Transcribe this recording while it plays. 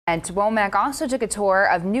And Womack also took a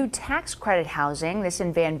tour of new tax credit housing, this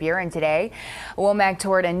in Van Buren today. Womack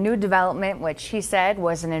toured a new development, which he said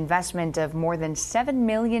was an investment of more than $7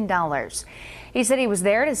 million. He said he was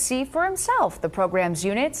there to see for himself the program's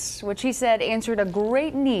units, which he said answered a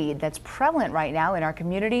great need that's prevalent right now in our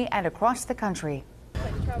community and across the country.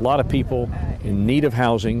 A lot of people in need of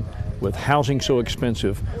housing, with housing so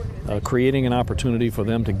expensive, creating an opportunity for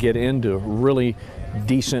them to get into really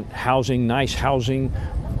decent housing, nice housing,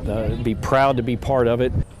 be proud to be part of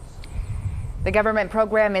it. The government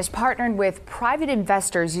program is partnered with private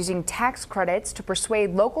investors using tax credits to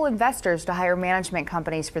persuade local investors to hire management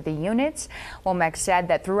companies for the units. Womack said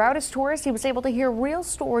that throughout his tours, he was able to hear real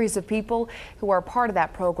stories of people who are part of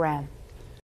that program.